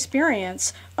my own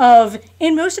experience of,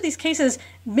 in most of these cases,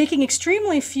 making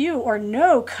extremely few or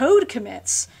no code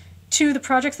commits to the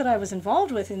projects that I was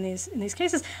involved with in these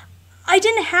cases, I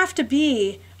didn't have to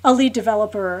be a lead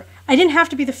developer. I didn't have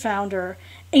to be the founder.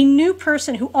 A new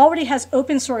person who already has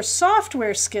open source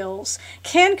software skills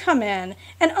can come in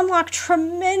and unlock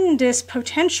tremendous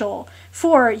potential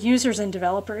for users and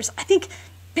developers. I think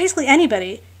basically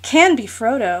anybody can be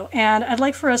Frodo, and I'd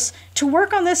like for us to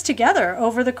work on this together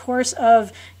over the course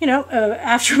of,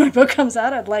 after my book comes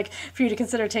out, I'd like for you to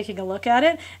consider taking a look at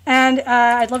it, and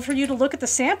I'd love for you to look at the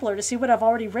sampler to see what I've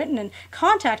already written and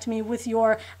contact me with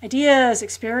your ideas,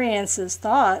 experiences,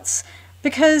 thoughts,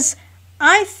 because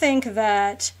I think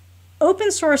that open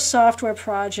source software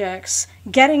projects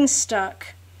getting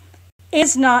stuck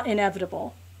is not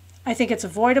inevitable. I think it's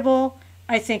avoidable.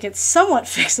 I think it's somewhat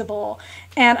fixable,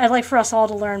 and I'd like for us all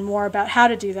to learn more about how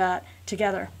to do that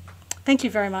together. Thank you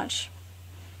very much.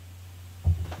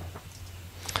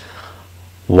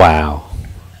 Wow.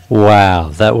 Wow,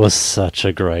 that was such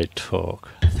a great talk.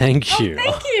 Thank you.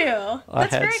 Thank you. I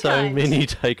had so many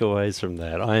takeaways from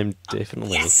that. I am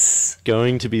definitely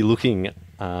going to be looking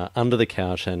under the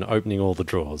couch and opening all the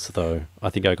drawers, though I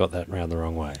think I got that round the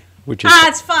wrong way. Which is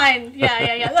it's fine.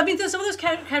 Yeah. I mean, some of those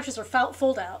couches are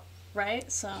fold out, right?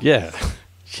 So yeah.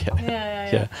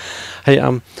 Yeah.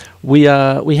 Hey, we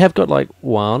have got like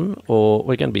one, or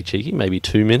we're going to be cheeky, maybe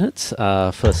 2 minutes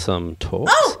for some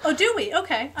talks. Oh, do we?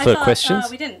 Okay. I for thought,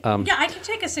 questions. We didn't. Yeah, I can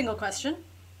take a single question.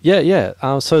 Yeah.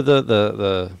 So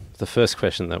the first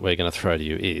question that we're going to throw to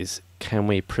you is, can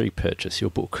we pre-purchase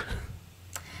your book?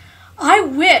 I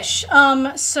wish.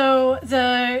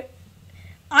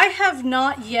 I have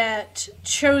not yet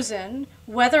chosen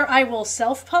whether I will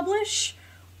self-publish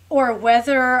or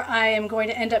whether I am going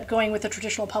to end up going with a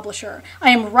traditional publisher. I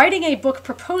am writing a book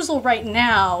proposal right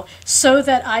now so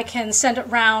that I can send it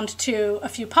round to a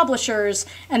few publishers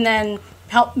and then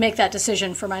help make that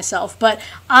decision for myself. But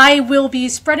I will be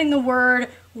spreading the word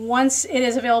once it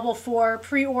is available for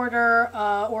pre-order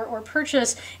or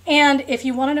purchase. And if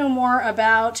you want to know more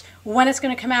about when it's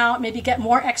going to come out, maybe get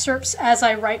more excerpts as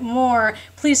I write more,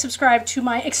 please subscribe to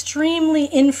my extremely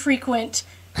infrequent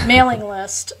mailing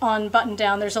list on Button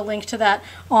Down. There's a link to that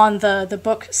on the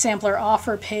book sampler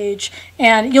offer page,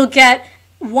 and you'll get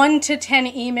 1 to 10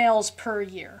 emails per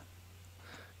year.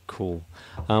 Cool.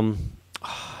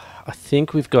 I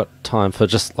think we've got time for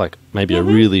just like maybe a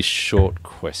really short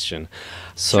question.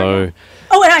 So, sure.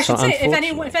 Oh, and I should say,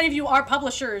 if any of you are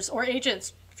publishers or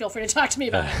agents, feel free to talk to me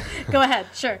about it. Go ahead.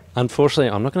 Sure. Unfortunately,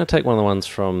 I'm not going to take one of the ones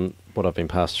from what I've been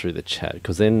passed through the chat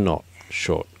because they're not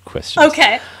short questions.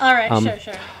 Okay. All right.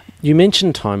 Sure. You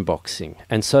mentioned time boxing,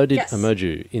 and so did Yes.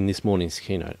 Emoju in this morning's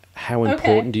keynote. How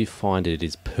important do you find it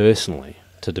is personally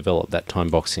to develop that time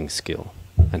boxing skill,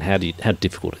 and how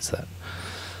difficult is that?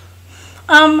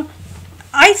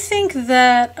 I think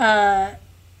that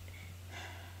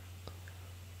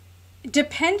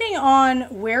depending on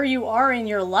where you are in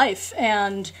your life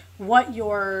and what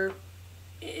your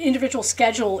individual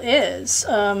schedule is,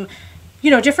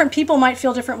 different people might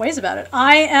feel different ways about it.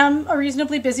 I am a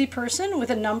reasonably busy person with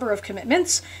a number of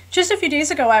commitments. Just a few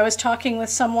days ago, I was talking with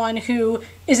someone who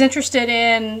is interested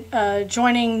in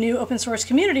joining new open source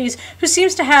communities, who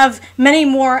seems to have many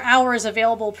more hours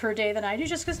available per day than I do,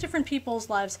 just because different people's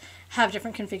lives have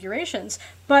different configurations.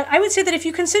 But I would say that if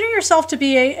you consider yourself to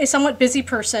be a somewhat busy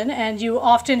person, and you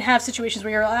often have situations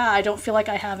where you're, I don't feel like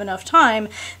I have enough time,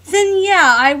 then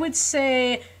yeah, I would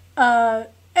say,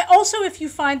 also, if you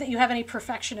find that you have any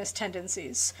perfectionist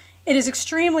tendencies, it is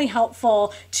extremely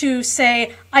helpful to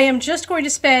say, I am just going to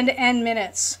spend N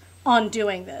minutes on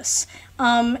doing this.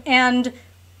 And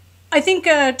I think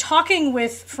talking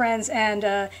with friends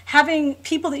and having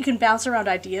people that you can bounce around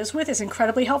ideas with is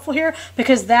incredibly helpful here,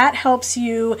 because that helps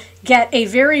you get a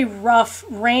very rough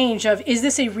range of, is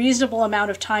this a reasonable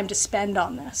amount of time to spend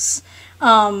on this?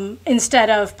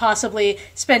 Instead of possibly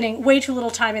spending way too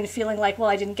little time and feeling like, well,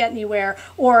 I didn't get anywhere,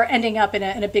 or ending up in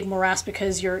a big morass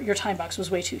because your time box was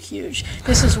way too huge.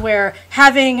 This is where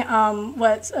having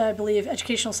what I believe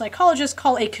educational psychologists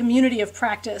call a community of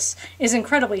practice is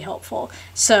incredibly helpful.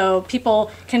 So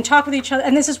people can talk with each other.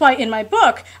 And this is why in my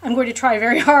book, I'm going to try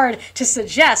very hard to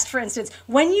suggest, for instance,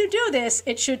 when you do this,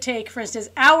 it should take, for instance,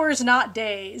 hours, not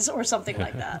days, or something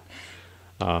like that.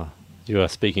 You are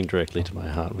speaking directly to my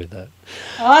heart with that.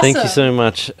 Awesome. Thank you so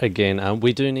much again.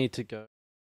 We do need to go.